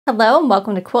Hello and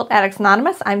welcome to Quilt Addicts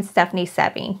Anonymous. I'm Stephanie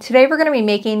Sebi. Today we're going to be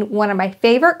making one of my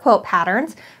favorite quilt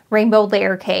patterns, rainbow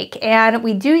layer cake. And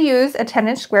we do use a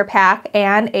 10-inch square pack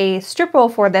and a strip roll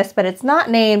for this, but it's not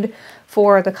named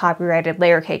for the copyrighted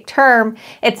layer cake term.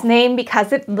 It's named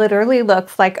because it literally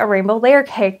looks like a rainbow layer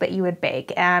cake that you would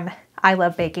bake. And I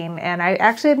love baking, and I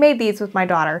actually have made these with my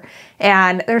daughter,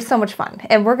 and they're so much fun.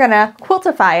 And we're gonna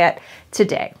quiltify it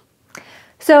today.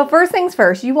 So first things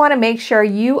first, you want to make sure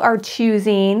you are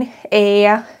choosing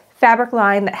a fabric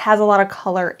line that has a lot of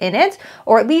color in it,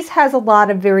 or at least has a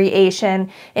lot of variation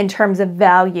in terms of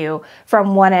value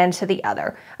from one end to the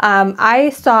other. I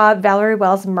saw Valerie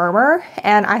Wells' Murmur,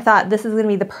 and I thought this is going to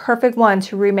be the perfect one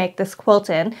to remake this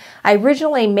quilt in. I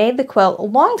originally made the quilt a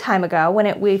long time ago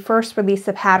when we first released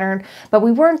the pattern, but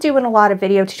we weren't doing a lot of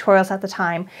video tutorials at the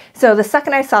time. So the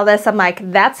second I saw this, I'm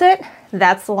like, that's it.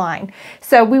 That's the line.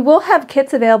 So we will have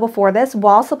kits available for this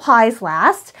while supplies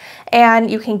last,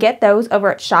 and you can get those over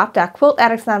at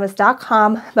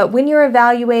shop.quiltaddictsanonymous.com. But when you're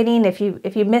evaluating, if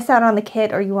you miss out on the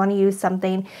kit or you want to use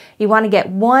something, you want to get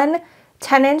one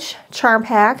 10-inch charm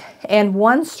pack and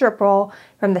one strip roll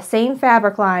from the same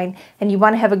fabric line, and you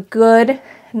want to have a good,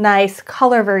 nice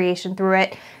color variation through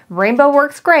it. Rainbow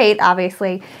works great,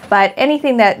 obviously, but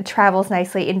anything that travels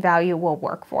nicely in value will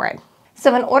work for it.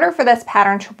 So in order for this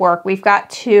pattern to work, we've got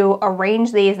to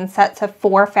arrange these in sets of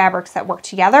 4 fabrics that work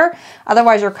together.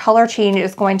 Otherwise, your color change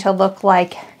is going to look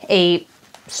like a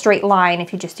straight line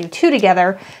if you just do 2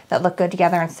 together that look good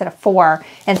together instead of 4,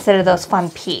 instead of those fun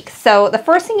peaks. So the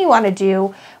first thing you want to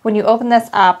do when you open this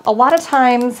up, a lot of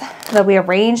times they'll be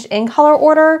arranged in color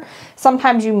order.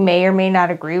 Sometimes you may or may not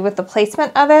agree with the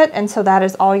placement of it, and so that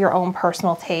is all your own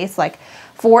personal taste. Like,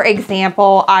 for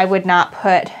example, I would not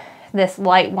put this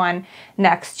light one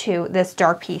next to this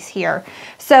dark piece here.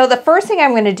 So the first thing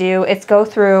I'm going to do is go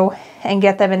through and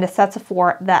get them into sets of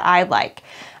 4 that I like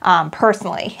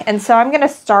personally. And so I'm going to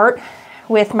start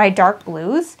with my dark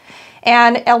blues,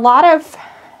 and a lot of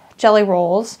jelly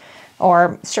rolls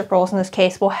or strip rolls in this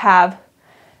case will have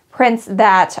prints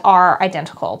that are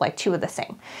identical, like 2 of the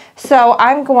same. So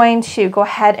I'm going to go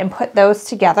ahead and put those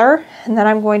together, and then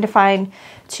I'm going to find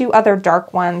 2 other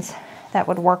dark ones that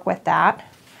would work with that,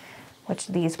 which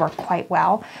these work quite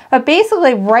well. But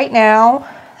basically right now,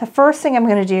 the first thing I'm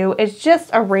going to do is just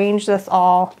arrange this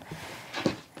all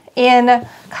in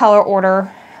color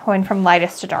order, going from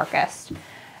lightest to darkest.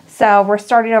 So we're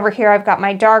starting over here. I've got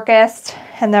my darkest,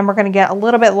 and then we're going to get a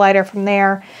little bit lighter from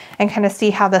there and kind of see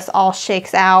how this all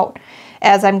shakes out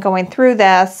as I'm going through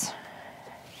this.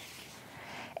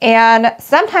 And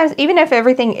sometimes, even if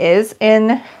everything is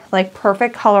in like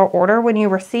perfect color order when you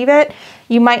receive it,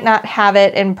 you might not have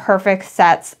it in perfect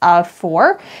sets of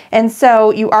 4. And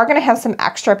so you are going to have some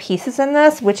extra pieces in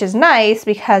this, which is nice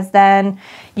because then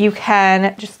you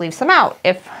can just leave some out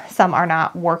if some are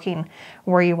not working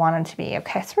where you want them to be.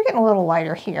 Okay, so we're getting a little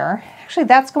lighter here. Actually,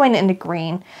 that's going into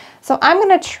green. So I'm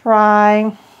going to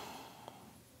try,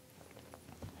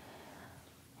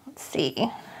 let's see,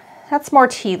 that's more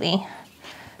tealy.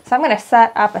 So I'm going to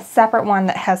set up a separate one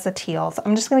that has the teals.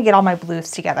 I'm just going to get all my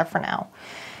blues together for now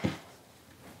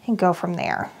and go from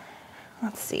there.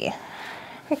 Let's see.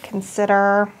 I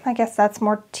consider, I guess that's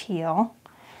more teal.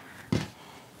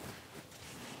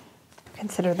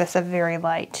 Consider this a very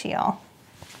light teal.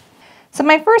 So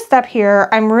my first step here,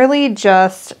 I'm really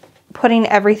just putting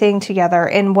everything together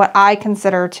in what I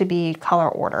consider to be color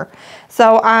order.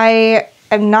 So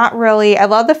I'm not really, I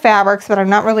love the fabrics, but I'm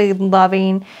not really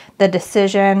loving the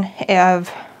decision of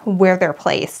where they're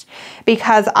placed,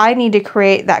 because I need to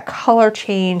create that color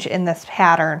change in this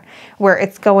pattern where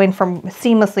it's going from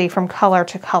seamlessly from color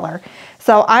to color.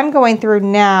 So I'm going through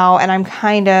now and I'm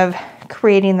kind of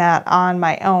creating that on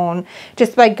my own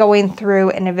just by going through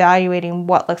and evaluating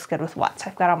what looks good with what. So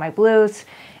I've got all my blues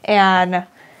and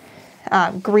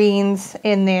greens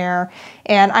in there,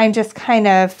 and I'm just kind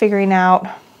of figuring out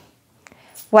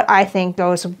what I think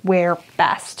goes where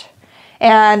best.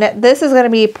 And this is going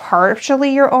to be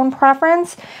partially your own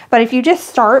preference, but if you just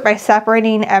start by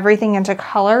separating everything into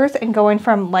colors and going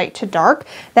from light to dark,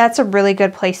 that's a really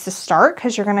good place to start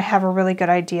because you're going to have a really good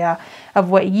idea of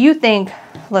what you think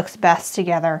looks best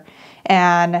together,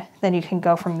 and then you can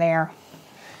go from there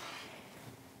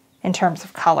in terms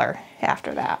of color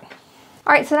after that.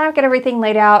 All right, so now I've got everything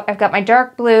laid out. I've got my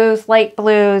dark blues, light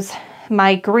blues,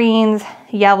 my greens,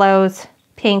 yellows,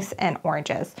 pinks, and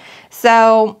oranges.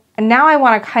 So now I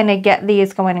want to kind of get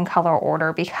these going in color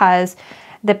order because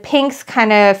the pinks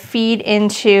kind of feed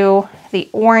into the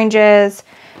oranges,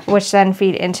 which then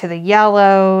feed into the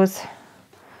yellows,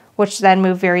 which then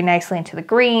move very nicely into the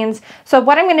greens. So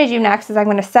what I'm gonna do next is I'm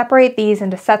gonna separate these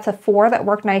into sets of 4 that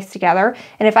work nice together.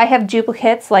 And if I have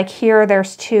duplicates, like here,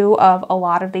 there's 2 of a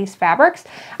lot of these fabrics,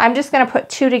 I'm just gonna put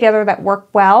 2 together that work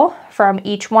well from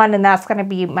each one, and that's gonna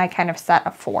be my kind of set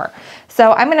of 4.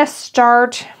 So I'm gonna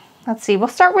start, let's see, we'll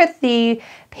start with the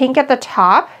pink at the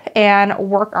top and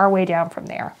work our way down from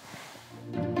there.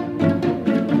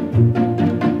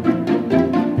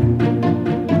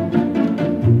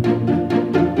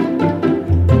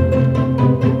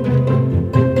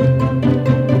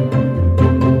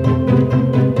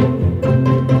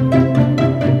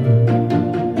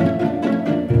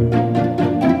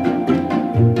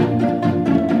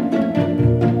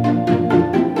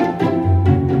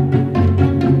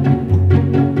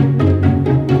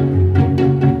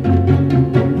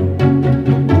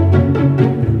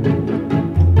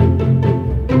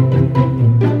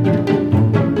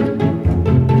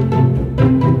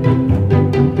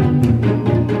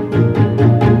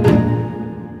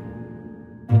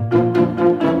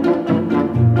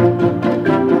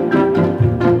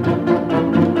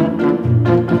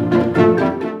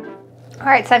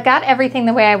 All right, so I've got everything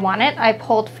the way I want it. I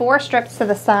pulled 4 strips to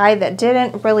the side that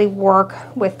didn't really work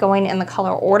with going in the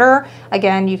color order.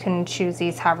 Again, you can choose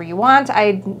these however you want.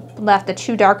 I left the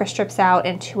 2 darker strips out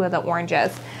and 2 of the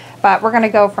oranges. But we're gonna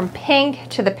go from pink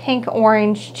to the pink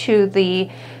orange to the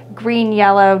green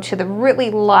yellow to the really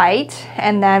light,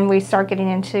 and then we start getting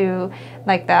into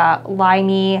like the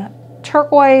limey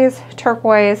turquoise,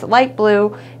 light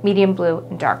blue, medium blue,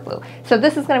 and dark blue. So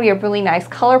this is going to be a really nice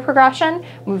color progression.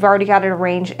 We've already got it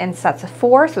arranged in sets of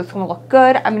 4, so it's going to look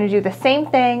good. I'm going to do the same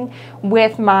thing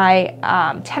with my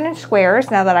 10-inch squares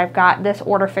now that I've got this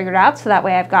order figured out, so that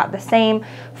way I've got the same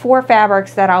 4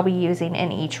 fabrics that I'll be using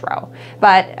in each row.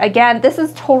 But again, this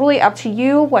is totally up to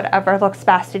you, whatever looks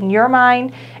best in your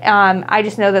mind. I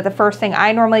just know that the first thing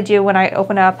I normally do when I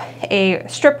open up a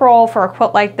strip roll for a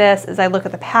quilt like this is I look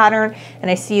at the pattern and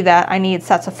I see that I need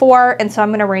sets of 4, and so I'm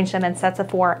going to arrange them in sets of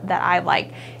 4 that I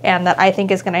like and that I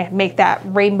think is going to make that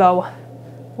rainbow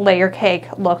layer cake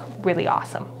look really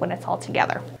awesome when it's all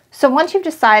together. So once you've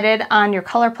decided on your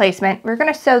color placement, we're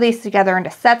going to sew these together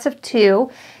into sets of 2,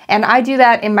 and I do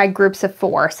that in my groups of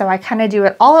 4. So I kind of do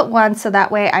it all at once, so that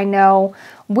way I know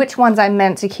which ones I'm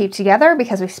meant to keep together,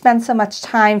 because we spend so much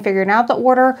time figuring out the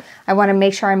order. I want to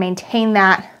make sure I maintain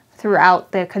that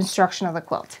throughout the construction of the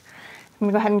quilt. I'm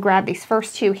gonna go ahead and grab these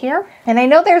first 2 here. And I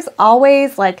know there's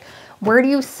always like, where do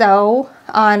you sew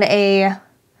on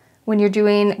when you're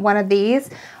doing one of these?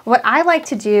 What I like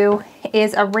to do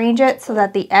is arrange it so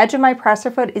that the edge of my presser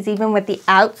foot is even with the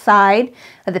outside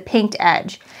of the pinked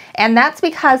edge. And that's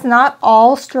because not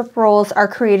all strip rolls are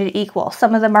created equal.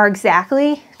 Some of them are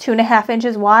exactly 2.5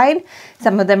 inches wide.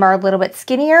 Some of them are a little bit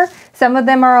skinnier. Some of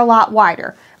them are a lot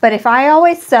wider. But if I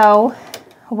always sew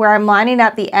where I'm lining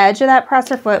up the edge of that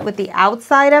presser foot with the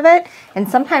outside of it, and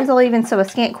sometimes I'll even sew a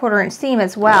scant 1/4 inch seam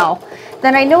as well,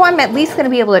 then I know I'm at least going to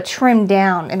be able to trim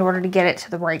down in order to get it to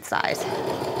the right size.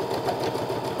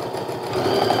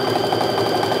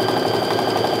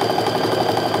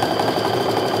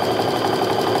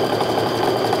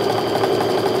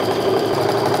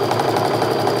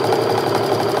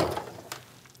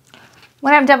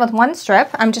 When I'm done with one strip,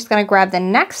 I'm just going to grab the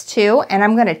next 2 and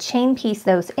I'm going to chain piece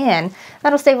those in.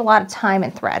 That'll save a lot of time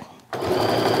and thread. All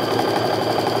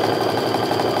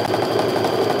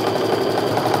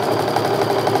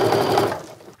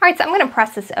right, so I'm going to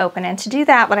press this open, and to do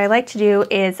that, what I like to do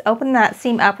is open that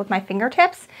seam up with my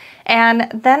fingertips, and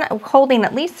then holding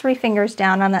at least 3 fingers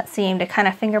down on that seam to kind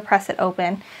of finger press it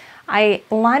open, I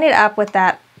line it up with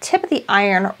that tip of the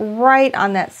iron right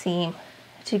on that seam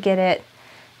to get it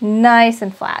nice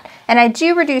and flat. And I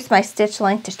do reduce my stitch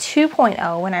length to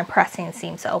 2.0 when I'm pressing the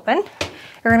seams open.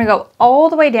 You're going to go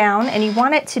all the way down, and you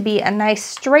want it to be a nice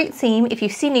straight seam. If you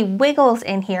see any wiggles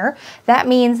in here, that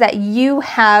means that you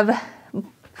have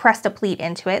pressed a pleat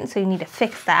into it, and so you need to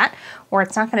fix that, or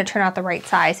it's not going to turn out the right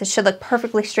size. It should look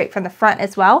perfectly straight from the front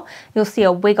as well. You'll see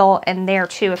a wiggle in there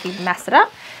too if you mess it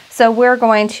up. So we're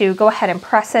going to go ahead and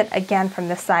press it again from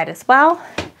this side as well.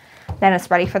 Then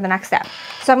it's ready for the next step.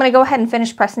 So I'm going to go ahead and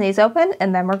finish pressing these open,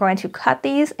 and then we're going to cut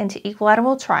these into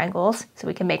equilateral triangles so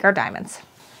we can make our diamonds.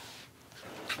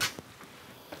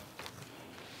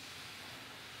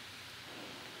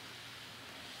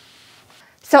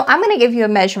 So I'm going to give you a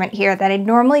measurement here that I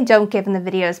normally don't give in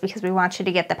the videos because we want you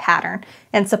to get the pattern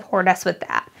and support us with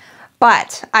that.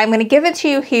 But I'm going to give it to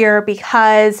you here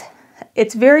because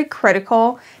it's very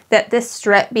critical that this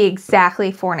strip be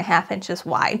exactly 4.5 inches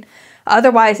wide.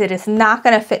 Otherwise, it is not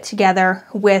going to fit together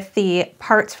with the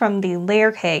parts from the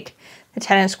layer cake, the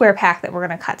 10-inch square pack that we're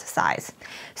going to cut to size.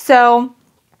 So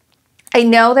I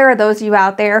know there are those of you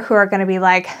out there who are going to be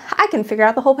like, I can figure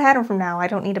out the whole pattern from now. I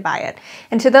don't need to buy it.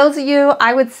 And to those of you,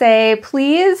 I would say,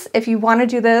 please, if you want to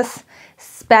do this,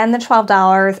 spend the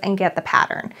 $12 and get the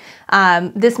pattern.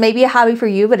 This may be a hobby for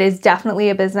you, but it is definitely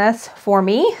a business for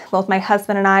me. Both my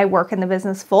husband and I work in the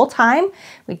business full time.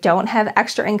 We don't have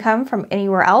extra income from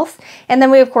anywhere else. And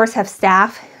then we, of course, have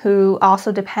staff who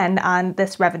also depend on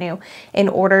this revenue in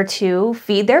order to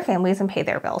feed their families and pay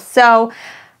their bills. So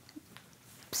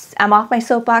I'm off my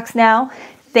soapbox now.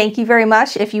 Thank you very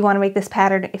much. If you want to make this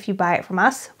pattern, if you buy it from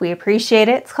us, we appreciate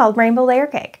it. It's called Rainbow Layer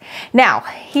Cake. Now,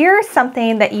 here's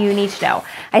something that you need to know.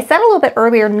 I said a little bit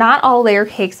earlier, not all layer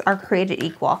cakes are created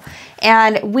equal.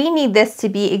 And we need this to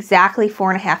be exactly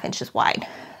 4.5 inches wide.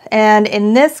 And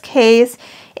in this case,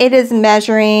 it is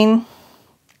measuring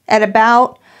at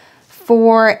about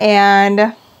 4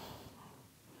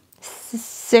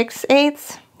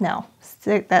 6/8. No,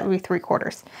 that would be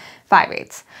 3/4.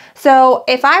 5/8. So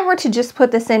if I were to just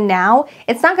put this in now,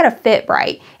 it's not going to fit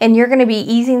right. And you're going to be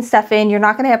easing stuff in. You're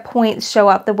not going to have points show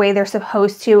up the way they're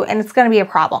supposed to. And it's going to be a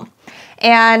problem.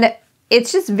 And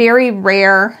it's just very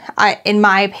rare, in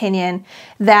my opinion,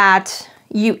 that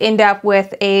you end up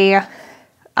with a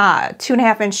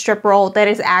 2.5 inch strip roll that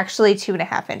is actually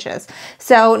 2.5 inches.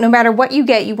 So no matter what you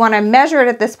get, you want to measure it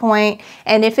at this point.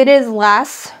 And if it is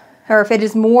less, or if it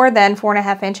is more than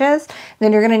 4.5 inches,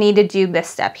 then you're going to need to do this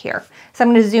step here. So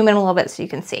I'm going to zoom in a little bit so you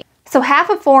can see. So half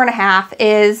of 4.5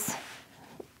 is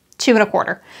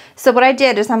 2.25. So what I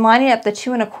did is I'm lining up the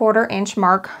 2.25 inch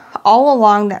mark all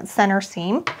along that center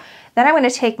seam. Then I'm going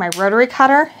to take my rotary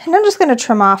cutter and I'm just going to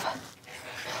trim off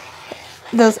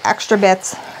those extra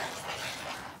bits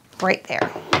right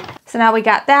there. So now we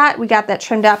got that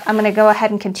trimmed up. I'm gonna go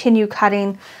ahead and continue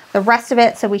cutting the rest of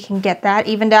it so we can get that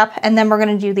evened up. And then we're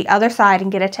gonna do the other side and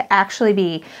get it to actually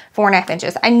be 4.5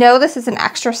 inches. I know this is an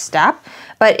extra step,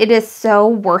 but it is so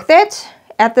worth it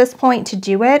at this point to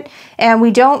do it. And we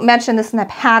don't mention this in the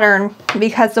pattern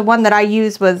because the one that I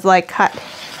used was like cut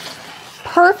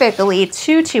perfectly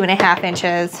to 2.5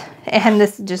 inches and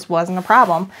this just wasn't a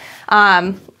problem.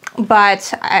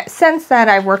 But since then,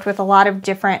 I've worked with a lot of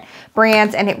different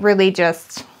brands and it's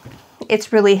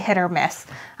really hit or miss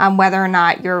on whether or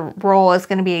not your roll is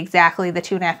going to be exactly the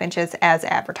 2.5 inches as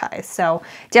advertised. So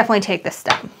definitely take this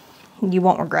step. You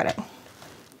won't regret it.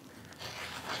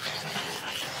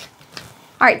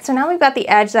 All right, so now we've got the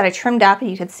edge that I trimmed up,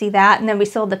 and you can see that, and then we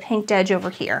still have the pinked edge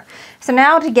over here. So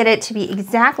now to get it to be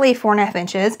exactly 4.5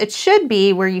 inches, it should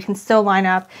be where you can still line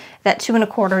up that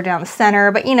 2.25 down the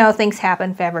center, but you know, things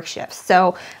happen, fabric shifts.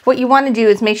 So what you want to do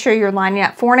is make sure you're lining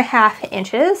up 4.5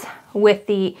 inches with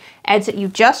the edge that you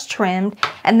just trimmed,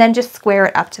 and then just square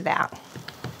it up to that.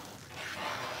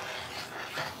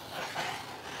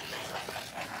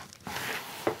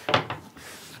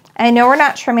 I know we're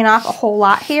not trimming off a whole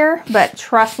lot here, but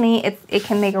trust me, it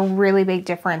can make a really big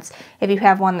difference if you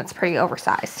have one that's pretty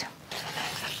oversized.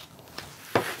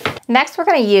 Next, we're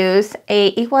going to use a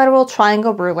equilateral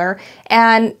triangle ruler,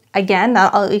 and again,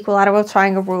 not all equilateral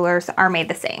triangle rulers are made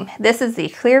the same. This is the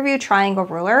Clearview triangle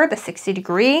ruler, the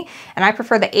 60°, and I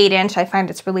prefer the 8-inch. I find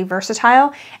it's really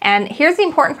versatile. And here's the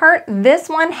important part. This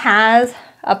one has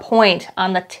a point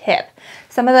on the tip.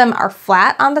 Some of them are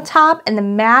flat on the top, and the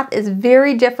math is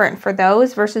very different for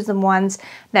those versus the ones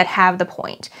that have the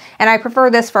point. And I prefer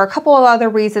this for a couple of other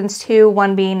reasons too.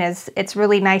 One being is it's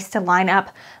really nice to line up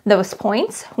those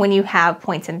points when you have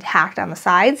points intact on the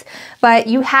sides. But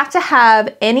you have to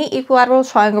have any equilateral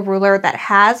triangle ruler that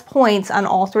has points on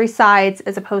all 3 sides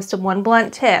as opposed to one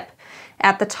blunt tip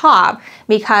at the top,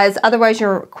 because otherwise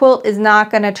your quilt is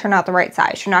not going to turn out the right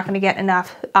size. You're not going to get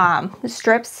enough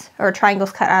strips or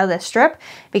triangles cut out of this strip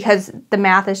because the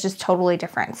math is just totally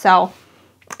different. So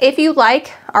if you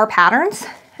like our patterns,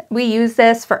 we use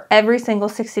this for every single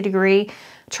 60°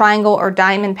 triangle or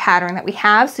diamond pattern that we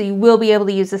have. So you will be able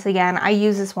to use this again. I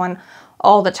use this one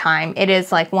all the time. It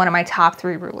is like one of my top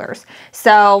 3 rulers.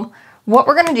 So what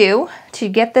we're gonna do to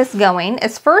get this going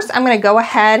is first I'm gonna go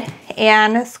ahead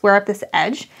and square up this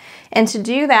edge. And to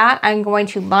do that, I'm going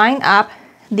to line up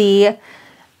the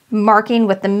marking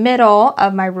with the middle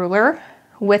of my ruler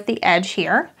with the edge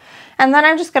here. And then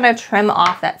I'm just gonna trim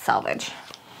off that selvage.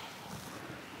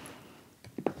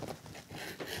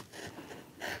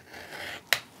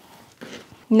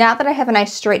 Now that I have a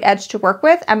nice straight edge to work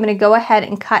with, I'm gonna go ahead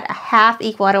and cut a half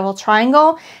equilateral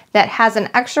triangle that has an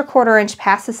extra 1/4 inch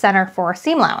past the center for a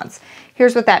seam allowance.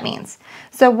 Here's what that means.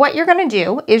 So what you're gonna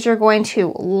do is you're going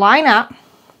to line up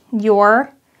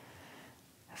your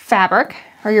fabric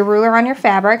or your ruler on your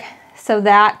fabric so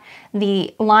that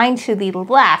the line to the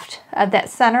left of that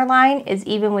center line is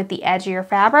even with the edge of your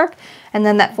fabric, and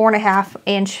then that 4.5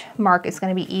 inch mark is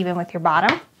going to be even with your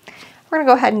bottom. We're going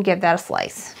to go ahead and give that a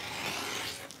slice.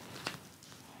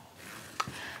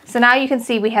 So now you can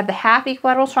see we have the half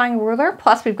equilateral triangle ruler,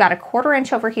 plus we've got a 1/4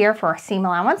 inch over here for our seam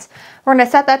allowance. We're going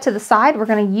to set that to the side. We're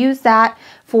going to use that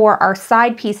for our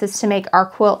side pieces to make our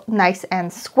quilt nice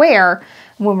and square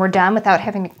when we're done without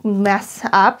having to mess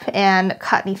up and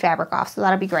cut any fabric off. So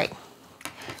that'll be great.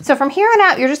 So from here on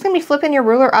out, you're just going to be flipping your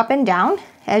ruler up and down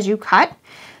as you cut.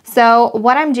 So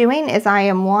what I'm doing is I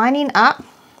am lining up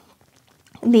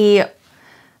the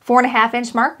 4.5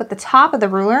 inch mark with the top of the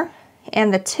ruler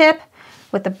and the tip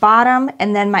with the bottom,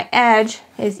 and then my edge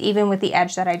is even with the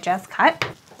edge that I just cut.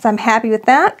 So I'm happy with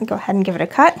that. Go ahead and give it a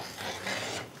cut.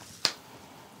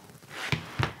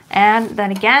 And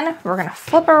then again, we're gonna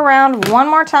flip it around one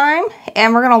more time,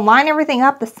 and we're gonna line everything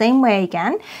up the same way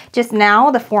again. Just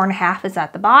now the 4.5 is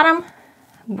at the bottom.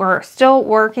 We're still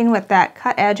working with that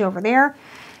cut edge over there,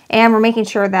 and we're making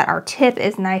sure that our tip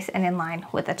is nice and in line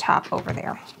with the top over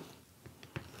there.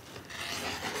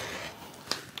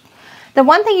 The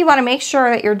one thing you want to make sure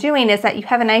that you're doing is that you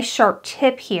have a nice sharp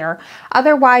tip here.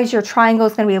 Otherwise, your triangle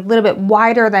is going to be a little bit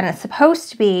wider than it's supposed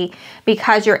to be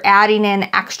because you're adding in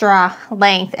extra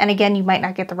length. And again, you might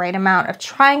not get the right amount of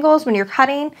triangles when you're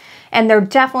cutting, and they're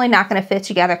definitely not going to fit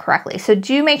together correctly. So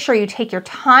do make sure you take your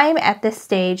time at this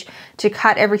stage to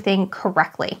cut everything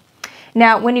correctly.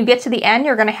 Now, when you get to the end,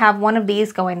 you're going to have one of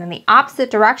these going in the opposite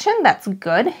direction. That's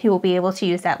good. You will be able to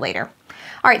use that later.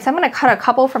 All right, so I'm going to cut a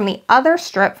couple from the other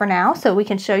strip for now so we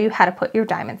can show you how to put your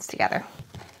diamonds together.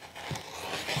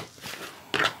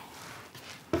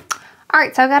 All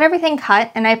right, so I've got everything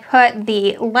cut, and I put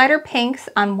the lighter pinks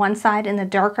on one side and the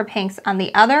darker pinks on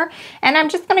the other. And I'm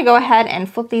just going to go ahead and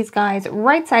flip these guys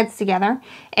right sides together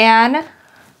and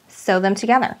sew them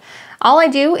together. All I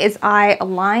do is I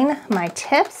align my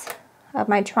tips of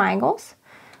my triangles,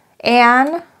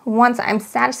 and once I'm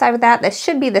satisfied with that, this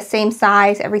should be the same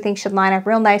size. Everything should line up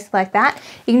real nice like that.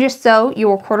 You can just sew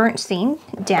your 1/4 inch seam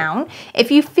down. If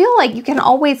you feel like you can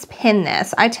always pin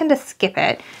this, I tend to skip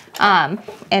it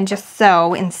and just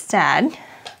sew instead.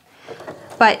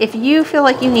 But if you feel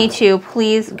like you need to,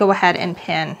 please go ahead and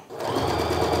pin.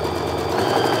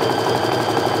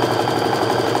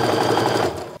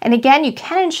 And again, you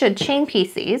can and should chain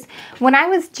piece these. When I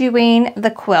was doing the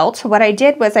quilt, what I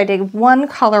did was I did one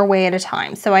colorway at a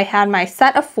time. So I had my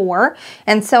set of 4,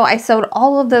 and so I sewed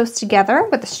all of those together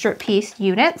with the strip piece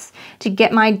units to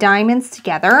get my diamonds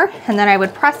together, and then I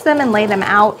would press them and lay them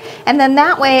out. And then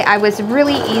that way I was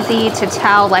really easy to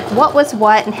tell like what was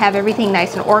what and have everything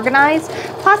nice and organized.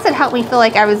 Plus it helped me feel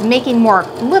like I was making more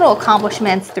little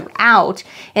accomplishments throughout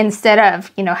instead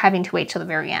of, you know, having to wait till the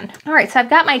very end. All right, so I've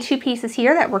got my 2 pieces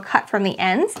here that were cut from the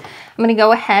ends. I'm going to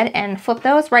go ahead and flip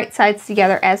those right sides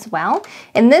together as well.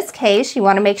 In this case, you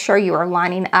want to make sure you are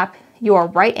lining up your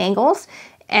right angles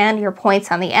and your points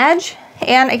on the edge.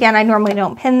 And again, I normally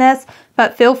don't pin this,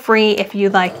 but feel free if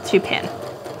you'd like to pin.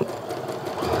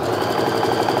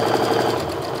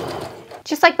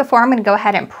 Just like before, I'm going to go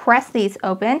ahead and press these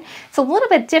open. It's a little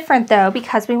bit different though,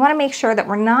 because we want to make sure that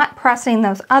we're not pressing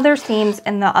those other seams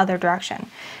in the other direction.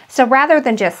 So rather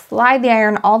than just slide the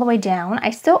iron all the way down,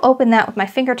 I still open that with my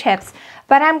fingertips,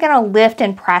 but I'm going to lift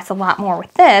and press a lot more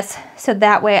with this, so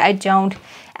that way I don't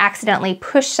accidentally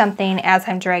push something as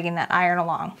I'm dragging that iron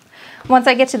along. Once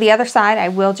I get to the other side, I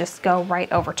will just go right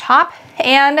over top.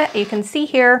 And you can see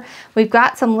here, we've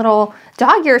got some little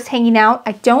dog ears hanging out.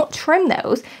 I don't trim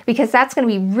those because that's going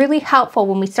to be really helpful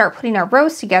when we start putting our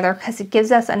rows together, because it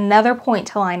gives us another point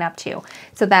to line up to.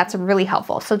 So that's really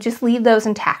helpful. So just leave those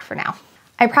intact for now.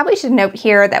 I probably should note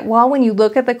here that while when you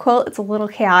look at the quilt, it's a little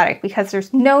chaotic because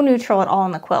there's no neutral at all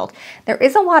in the quilt. There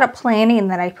is a lot of planning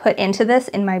that I put into this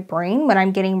in my brain when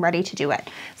I'm getting ready to do it.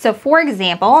 So for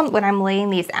example, when I'm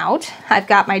laying these out, I've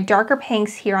got my darker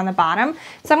pinks here on the bottom.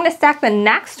 So I'm going to stack the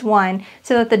next one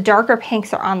so that the darker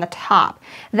pinks are on the top.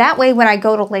 That way when I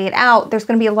go to lay it out, there's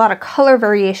going to be a lot of color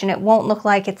variation. It won't look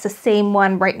like it's the same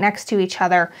one right next to each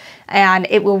other, and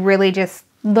it will really just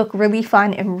look really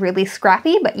fun and really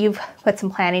scrappy, but you've put some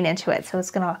planning into it, so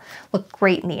it's gonna look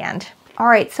great in the end. All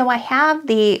right, so I have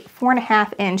the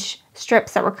 4.5 inch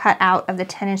strips that were cut out of the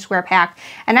 10 inch square pack,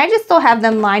 and I just still have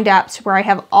them lined up to where I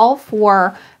have all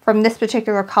 4 from this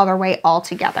particular colorway all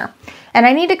together. And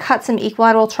I need to cut some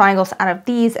equilateral triangles out of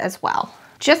these as well.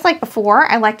 Just like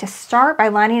before, I like to start by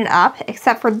lining it up,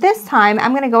 except for this time,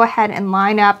 I'm gonna go ahead and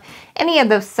line up any of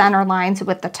those center lines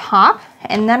with the top,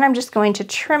 and then I'm just going to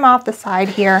trim off the side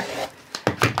here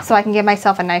so I can give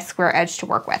myself a nice square edge to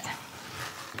work with.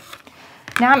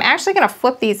 Now I'm actually going to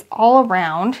flip these all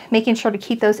around, making sure to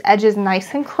keep those edges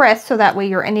nice and crisp so that way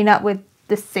you're ending up with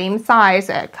the same size,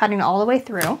 cutting all the way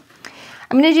through.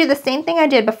 I'm going to do the same thing I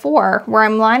did before, where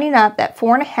I'm lining up that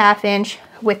 4.5 inch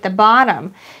with the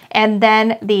bottom and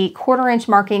then the 1/4 inch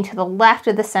marking to the left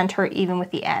of the center, even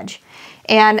with the edge.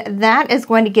 And that is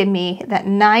going to give me that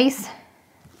nice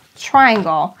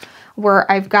triangle where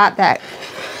I've got that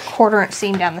 1/4 inch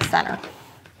seam down the center.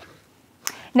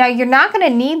 Now you're not going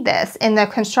to need this in the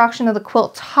construction of the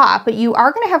quilt top, but you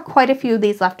are going to have quite a few of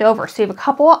these left over. So you have a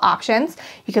couple of options.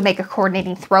 You can make a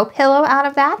coordinating throw pillow out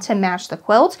of that to match the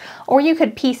quilt, or you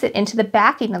could piece it into the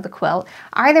backing of the quilt.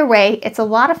 Either way, it's a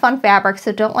lot of fun fabric,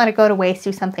 so don't let it go to waste.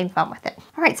 Do something fun with it.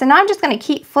 All right, so now I'm just going to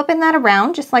keep flipping that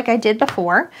around just like I did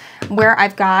before, where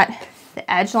I've got the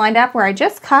edge lined up where I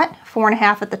just cut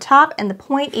 4.5 at the top and the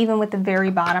point even with the very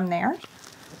bottom there.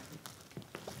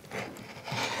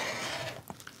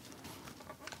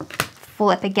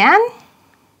 Flip again.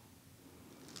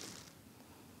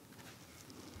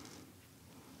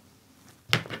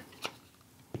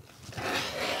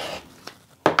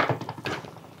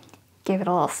 Give it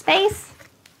a little space.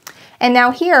 And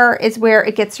now here is where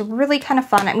it gets really kind of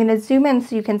fun. I'm going to zoom in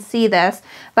so you can see this,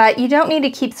 but you don't need to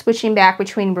keep switching back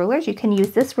between rulers. You can use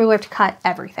this ruler to cut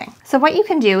everything. So what you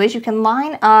can do is you can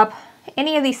line up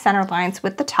any of these center lines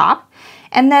with the top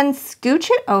and then scooch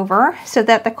it over so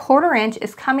that the 1/4 inch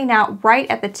is coming out right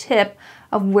at the tip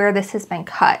of where this has been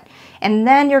cut. And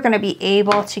then you're going to be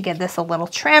able to give this a little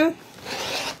trim,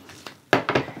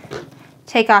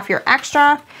 take off your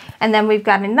extra, and then we've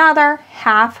got another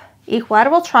half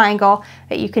equilateral triangle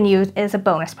that you can use as a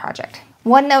bonus project.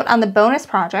 One note on the bonus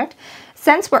project,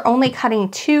 since we're only cutting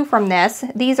 2 from this,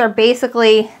 these are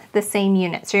basically the same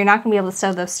unit, so you're not going to be able to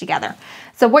sew those together.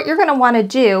 So what you're going to want to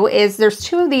do is there's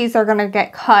 2 of these that are going to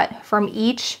get cut from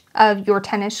each of your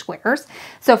 10-inch squares.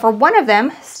 So for one of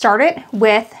them, start it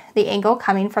with the angle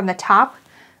coming from the top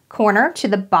corner to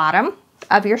the bottom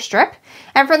of your strip.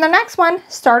 And for the next one,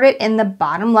 start it in the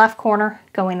bottom left corner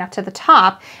going up to the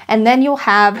top, and then you'll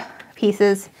have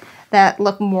pieces that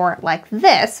look more like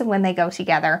this when they go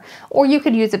together. Or you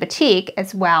could use a batik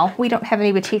as well. We don't have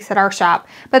any batiks at our shop,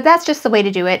 but that's just the way to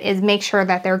do it, is make sure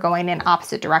that they're going in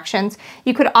opposite directions.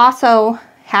 You could also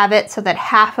have it so that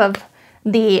half of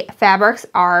the fabrics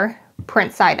are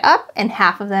print side up and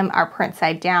half of them are print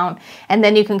side down, and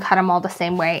then you can cut them all the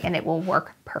same way and it will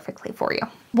work perfectly for you.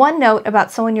 One note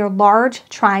about sewing your large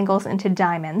triangles into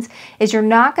diamonds is you're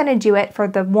not going to do it for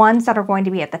the ones that are going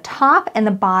to be at the top and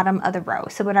the bottom of the row.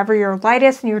 So whatever your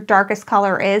lightest and your darkest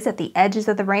color is at the edges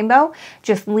of the rainbow,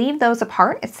 just leave those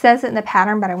apart. It says it in the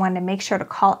pattern, but I wanted to make sure to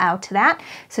call out to that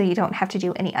so you don't have to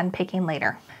do any unpicking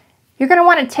later. You're going to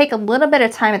want to take a little bit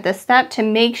of time at this step to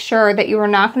make sure that you are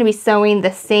not going to be sewing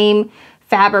the same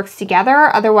fabrics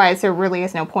together. Otherwise, there really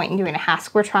is no point in doing a half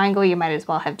square triangle. You might as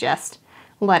well have just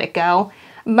let it go.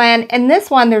 But in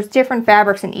this one, there's different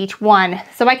fabrics in each one.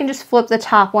 So I can just flip the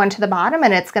top one to the bottom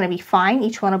and it's going to be fine.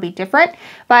 Each one will be different.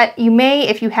 But you may,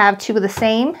 if you have 2 of the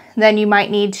same, then you might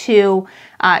need to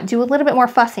do a little bit more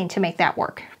fussing to make that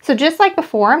work. So just like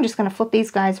before, I'm just going to flip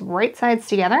these guys right sides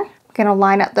together. I'm going to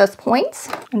line up those points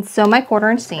and sew my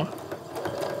 1/4 inch seam.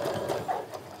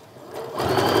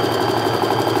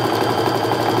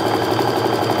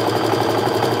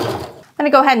 I'm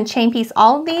going to go ahead and chain piece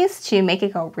all of these to make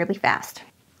it go really fast.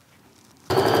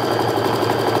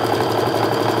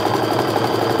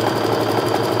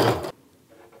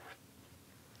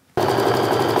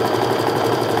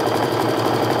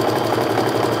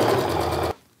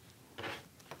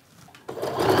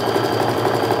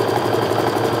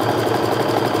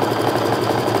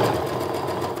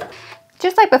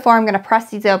 Just like before, I'm going to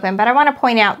press these open, but I want to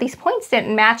point out these points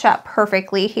didn't match up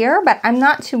perfectly here, but I'm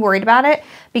not too worried about it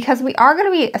because we are going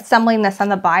to be assembling this on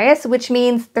the bias, which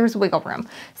means there's wiggle room.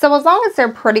 So as long as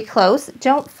they're pretty close,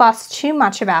 don't fuss too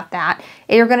much about that.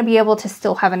 You're going to be able to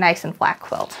still have a nice and flat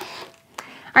quilt. All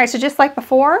right, so just like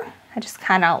before, I just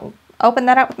kind of open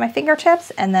that up with my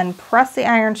fingertips and then press the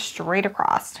iron straight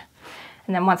across.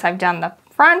 And then once I've done the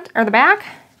front or the back,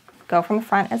 go from the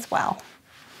front as well.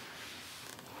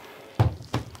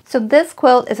 So this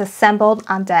quilt is assembled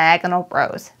on diagonal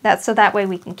rows. That's so that way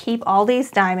we can keep all these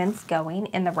diamonds going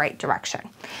in the right direction.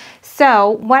 So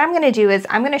what I'm going to do is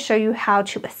I'm going to show you how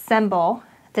to assemble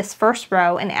this first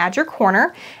row and add your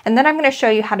corner, and then I'm going to show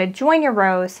you how to join your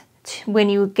rows when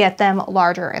you get them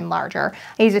larger and larger.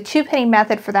 I use a 2-penny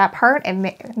method for that part and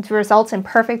it results in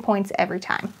perfect points every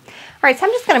time. All right, so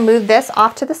I'm just going to move this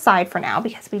off to the side for now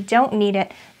because we don't need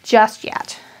it just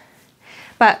yet.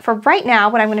 But for right now,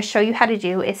 what I'm going to show you how to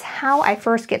do is how I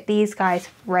first get these guys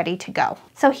ready to go.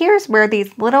 So here's where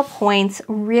these little points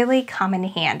really come in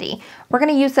handy. We're going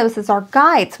to use those as our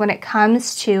guides when it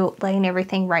comes to laying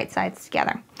everything right sides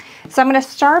together. So I'm going to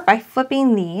start by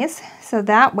flipping these so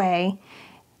that way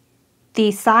the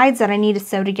sides that I need to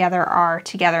sew together are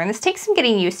together. And this takes some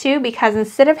getting used to, because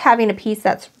instead of having a piece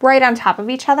that's right on top of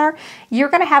each other, you're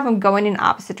going to have them going in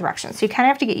opposite directions. So you kind of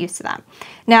have to get used to that.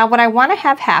 Now, what I want to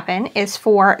have happen is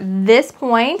for this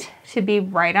point to be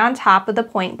right on top of the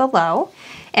point below,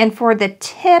 and for the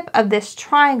tip of this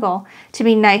triangle to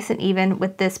be nice and even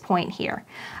with this point here.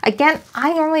 Again,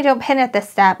 I normally don't pin at this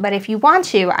step, but if you want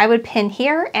to, I would pin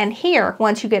here and here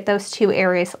once you get those two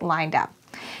areas lined up.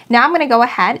 Now I'm going to go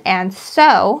ahead and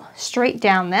sew straight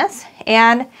down this,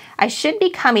 and I should be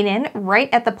coming in right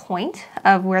at the point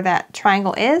of where that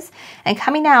triangle is and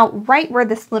coming out right where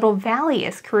this little valley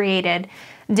is created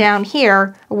down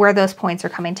here where those points are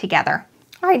coming together.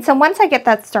 All right, so once I get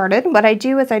that started, what I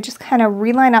do is I just kind of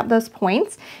reline up those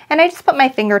points, and I just put my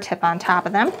fingertip on top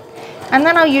of them. And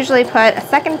then I'll usually put a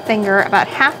second finger about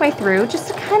halfway through just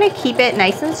to kind of keep it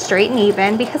nice and straight and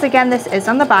even, because again, this is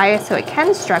on the bias, so it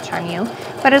can stretch on you.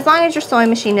 But as long as your sewing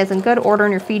machine is in good order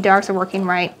and your feed dogs are working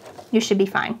right, you should be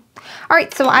fine. All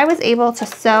right, so I was able to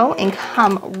sew and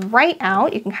come right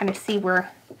out. You can kind of see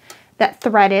where that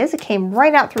thread is. It came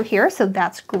right out through here, so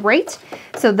that's great.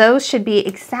 So those should be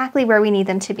exactly where we need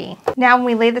them to be. Now when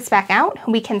we lay this back out,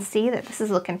 we can see that this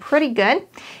is looking pretty good.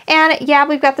 And yeah,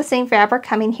 we've got the same fabric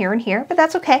coming here and here, but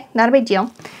that's okay, not a big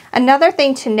deal. Another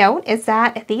thing to note is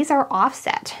that these are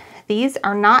offset. These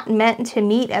are not meant to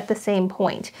meet at the same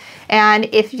point. And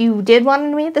if you did want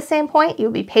them to meet at the same point, you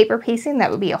would be paper piecing.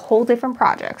 That would be a whole different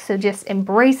project. So just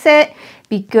embrace it,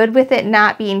 be good with it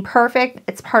not being perfect.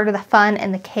 It's part of the fun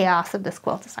and the chaos of this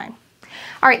quilt design.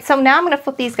 All right, so now I'm going to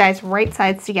flip these guys right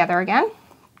sides together again.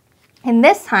 And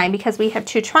this time, because we have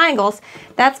two triangles,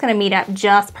 that's going to meet up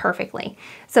just perfectly.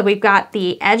 So we've got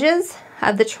the edges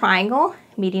of the triangle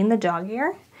meeting the dog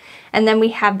ear, and then we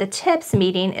have the tips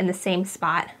meeting in the same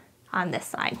spot on this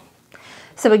side.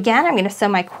 So again, I'm going to sew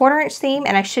my 1/4 inch seam,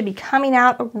 and I should be coming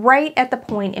out right at the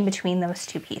point in between those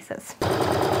two pieces.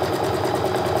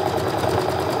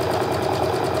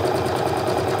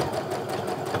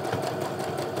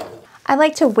 I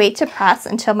like to wait to press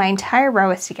until my entire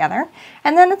row is together,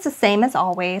 and then it's the same as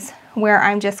always, where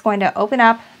I'm just going to open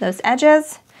up those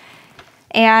edges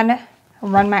and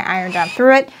run my iron down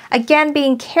through it. Again,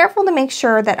 being careful to make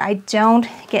sure that I don't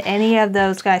get any of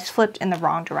those guys flipped in the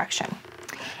wrong direction.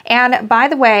 And by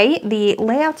the way, the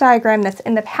layout diagram that's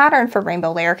in the pattern for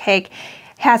Rainbow Layer Cake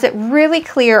has it really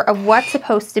clear of what's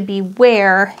supposed to be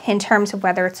where in terms of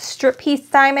whether it's a strip piece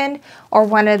diamond or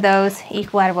one of those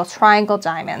equilateral triangle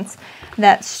diamonds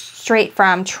that's straight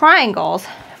from triangles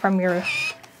from your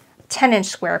 10-inch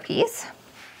square piece.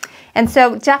 And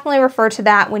so definitely refer to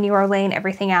that when you are laying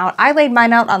everything out. I laid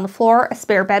mine out on the floor. A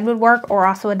spare bed would work, or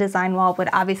also a design wall would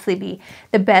obviously be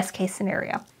the best case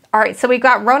scenario. All right, so we've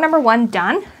got row number 1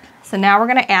 done. So now we're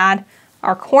gonna add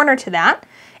our corner to that.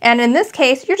 And in this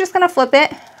case, you're just gonna flip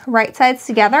it right sides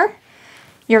together.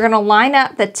 You're gonna line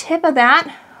up the tip of that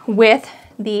with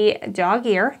the dog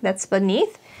ear that's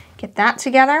beneath. Get that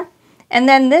together. And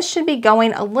then this should be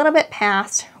going a little bit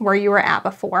past where you were at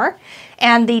before.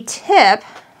 And the tip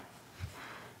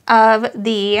of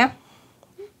the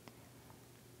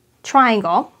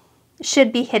triangle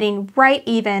should be hitting right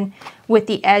even with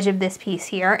the edge of this piece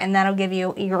here, and that'll give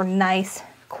you your nice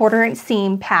 1/4 inch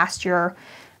seam past your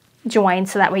join,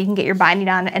 so that way you can get your binding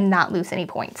on and not lose any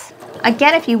points.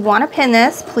 Again, if you want to pin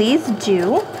this, please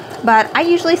do, but I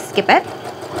usually skip it.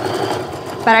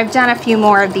 But I've done a few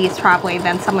more of these probably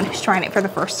than someone who's trying it for the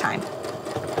first time.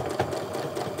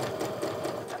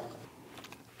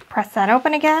 Press that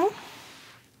open again.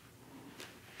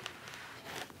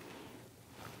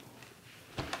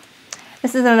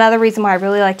 This is another reason why I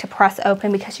really like to press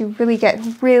open, because you really get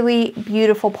really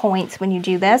beautiful points when you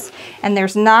do this, and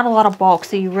there's not a lot of bulk,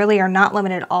 so you really are not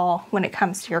limited at all when it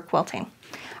comes to your quilting.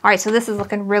 All right, so this is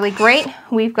looking really great.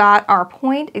 We've got our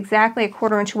point exactly a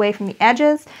 1/4 inch away from the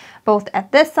edges, both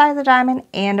at this side of the diamond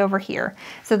and over here.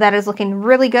 So that is looking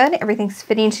really good. Everything's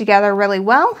fitting together really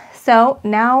well. So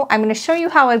now I'm going to show you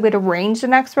how I would arrange the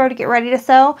next row to get ready to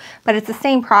sew, but it's the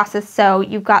same process, so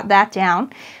you've got that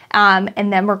down.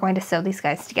 And then we're going to sew these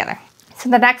guys together. So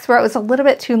the next row is a little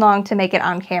bit too long to make it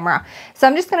on camera. So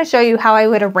I'm just going to show you how I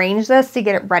would arrange this to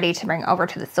get it ready to bring over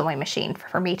to the sewing machine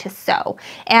for me to sew.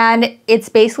 And it's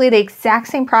basically the exact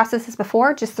same process as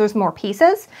before, just there's more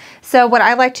pieces. So what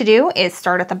I like to do is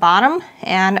start at the bottom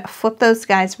and flip those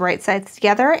guys right sides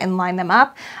together and line them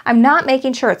up. I'm not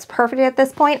making sure it's perfect at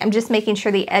this point. I'm just making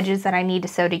sure the edges that I need to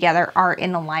sew together are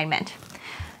in alignment.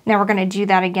 Now we're going to do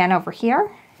that again over here.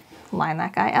 Line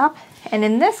that guy up. And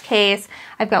in this case,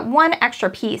 I've got one extra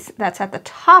piece that's at the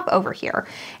top over here.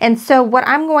 And so what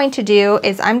I'm going to do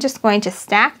is I'm just going to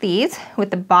stack these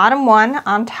with the bottom one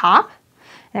on top.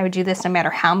 And I would do this no matter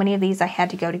how many of these I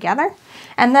had to go together.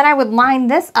 And then I would line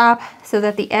this up so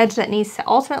that the edge that needs to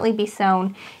ultimately be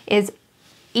sewn is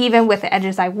even with the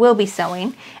edges I will be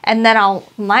sewing. And then I'll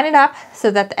line it up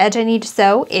so that the edge I need to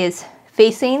sew is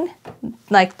facing,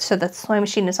 like so the sewing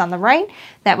machine is on the right.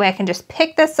 That way I can just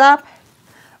pick this up,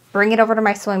 bring it over to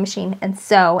my sewing machine and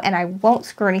sew, and I won't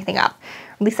screw anything up.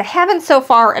 At least I haven't so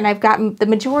far, and I've gotten the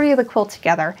majority of the quilt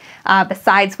together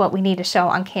besides what we need to show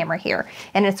on camera here,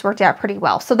 and it's worked out pretty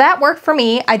well. So that worked for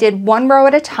me. I did one row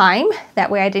at a time.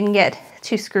 That way I didn't get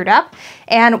too screwed up.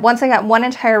 And once I got one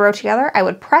entire row together, I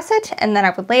would press it and then I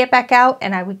would lay it back out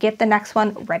and I would get the next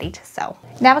one ready to sew.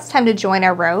 Now it's time to join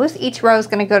our rows. Each row is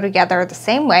going to go together the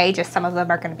same way, just some of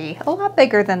them are going to be a lot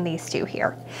bigger than these two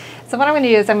here. So what I'm going to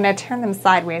do is I'm going to turn them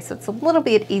sideways so it's a little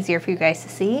bit easier for you guys to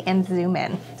see and zoom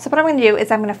in. So what I'm going to do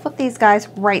is I'm going to flip these guys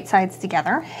right sides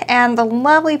together. And the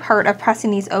lovely part of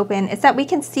pressing these open is that we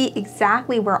can see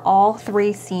exactly where all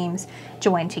three seams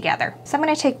join together. So I'm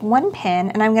going to take one pin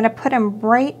and I'm going to put them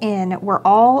right in where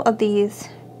all of these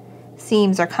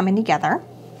seams are coming together.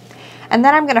 And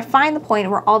then I'm going to find the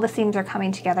point where all the seams are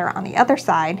coming together on the other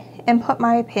side and put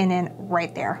my pin in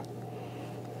right there.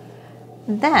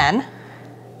 Then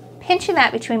pinching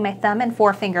that between my thumb and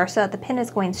forefinger so that the pin is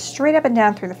going straight up and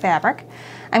down through the fabric,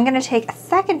 I'm going to take a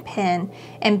second pin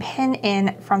and pin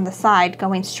in from the side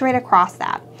going straight across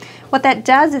that. What that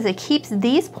does is it keeps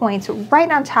these points right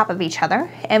on top of each other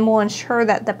and will ensure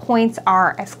that the points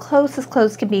are as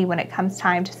close can be when it comes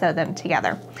time to sew them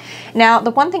together. Now,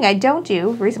 the one thing I don't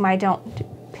do, the reason why I don't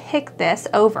pick this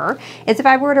over, is if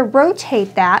I were to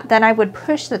rotate that, then I would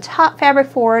push the top fabric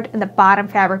forward and the bottom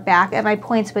fabric back and my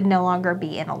points would no longer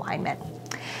be in alignment.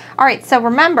 All right, so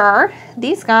remember,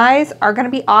 these guys are going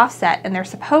to be offset and they're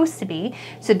supposed to be,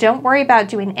 so don't worry about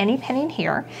doing any pinning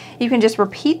here. You can just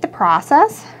repeat the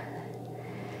process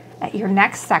at your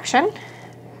next section,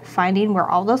 finding where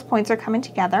all those points are coming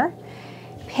together.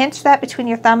 Pinch that between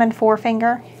your thumb and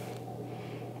forefinger,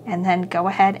 and then go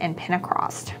ahead and pin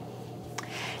across.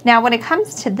 Now, when it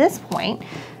comes to this point,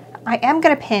 I am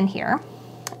going to pin here,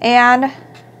 and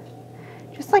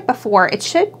just like before, it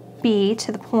should be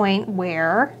to the point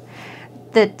where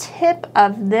the tip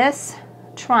of this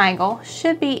triangle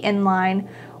should be in line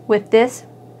with this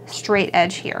straight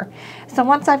edge here. So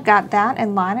once I've got that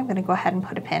in line, I'm going to go ahead and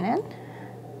put a pin in.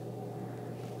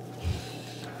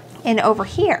 And over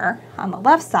here on the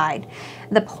left side,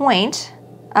 the point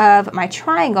of my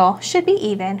triangle should be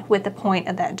even with the point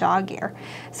of that dog ear.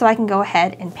 So I can go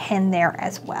ahead and pin there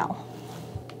as well.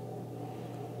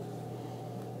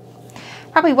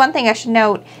 Probably one thing I should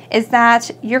note is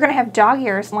that you're going to have dog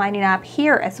ears lining up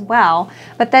here as well,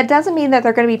 but that doesn't mean that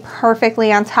they're going to be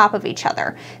perfectly on top of each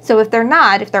other. So if they're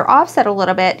not, if they're offset a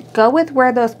little bit, go with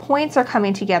where those points are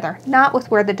coming together, not with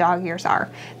where the dog ears are.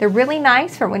 They're really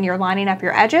nice for when you're lining up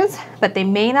your edges, but they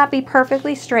may not be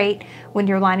perfectly straight when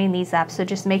you're lining these up. So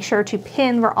just make sure to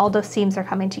pin where all those seams are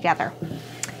coming together.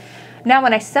 Now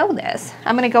when I sew this,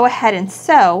 I'm going to go ahead and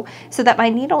sew so that my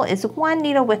needle is one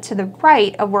needle width to the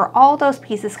right of where all those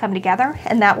pieces come together,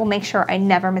 and that will make sure I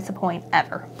never miss a point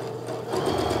ever.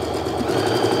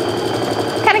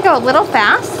 Kind of go a little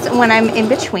fast when I'm in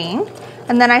between,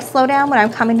 and then I slow down when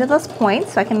I'm coming to those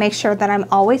points so I can make sure that I'm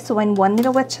always sewing one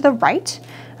needle width to the right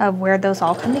of where those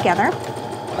all come together.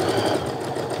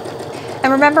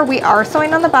 And remember, we are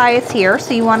sewing on the bias here,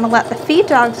 so you want to let the feed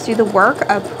dogs do the work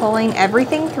of pulling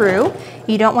everything through.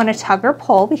 You don't want to tug or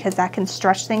pull because that can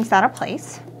stretch things out of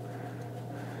place.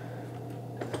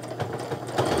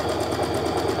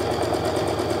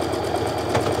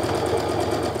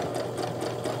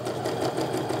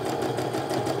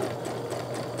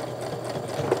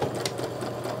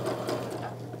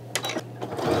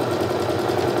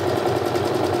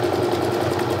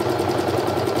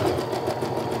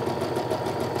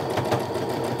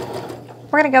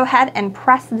 We're going to go ahead and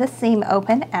press this seam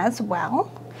open as well.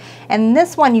 And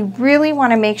this one, you really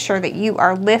want to make sure that you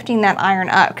are lifting that iron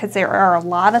up because there are a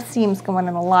lot of seams going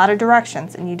in a lot of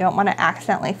directions and you don't want to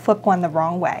accidentally flip one the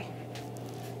wrong way.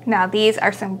 Now these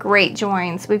are some great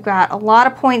joins. We've got a lot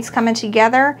of points coming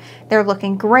together. They're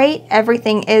looking great.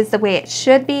 Everything is the way it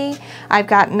should be. I've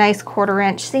got nice 1/4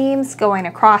 inch seams going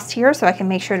across here so I can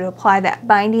make sure to apply that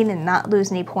binding and not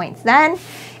lose any points then.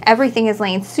 Everything is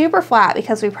laying super flat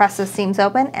because we pressed the seams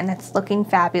open, and it's looking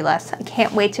fabulous. I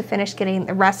can't wait to finish getting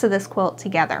the rest of this quilt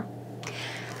together.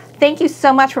 Thank you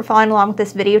so much for following along with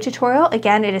this video tutorial.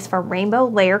 Again, it is for rainbow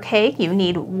layer cake. You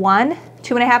need one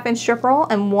 2.5 inch strip roll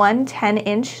and one 10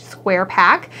 inch square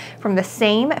pack from the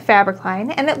same fabric line,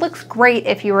 and it looks great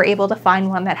if you were able to find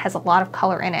one that has a lot of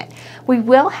color in it. We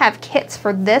will have kits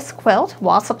for this quilt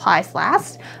while supplies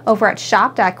last over at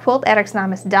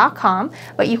shop.quiltaddictsanonymous.com,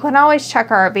 but you can always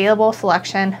check our available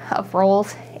selection of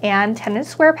rolls and 10 inch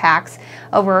square packs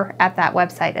over at that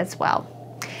website as well.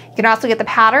 You can also get the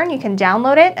pattern. You can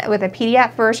download it with a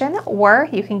PDF version, or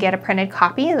you can get a printed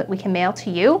copy that we can mail to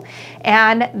you.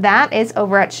 And that is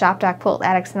over at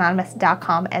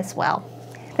shop.quiltaddictsanonymous.com as well.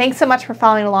 Thanks so much for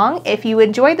following along. If you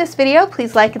enjoyed this video,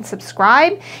 please like and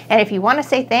subscribe. And if you want to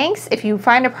say thanks, if you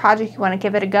find a project you want to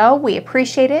give it a go, we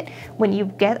appreciate it. When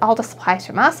you get all the supplies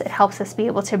from us, it helps us be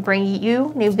able to bring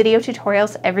you new video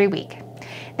tutorials every week.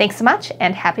 Thanks so much,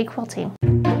 and happy quilting.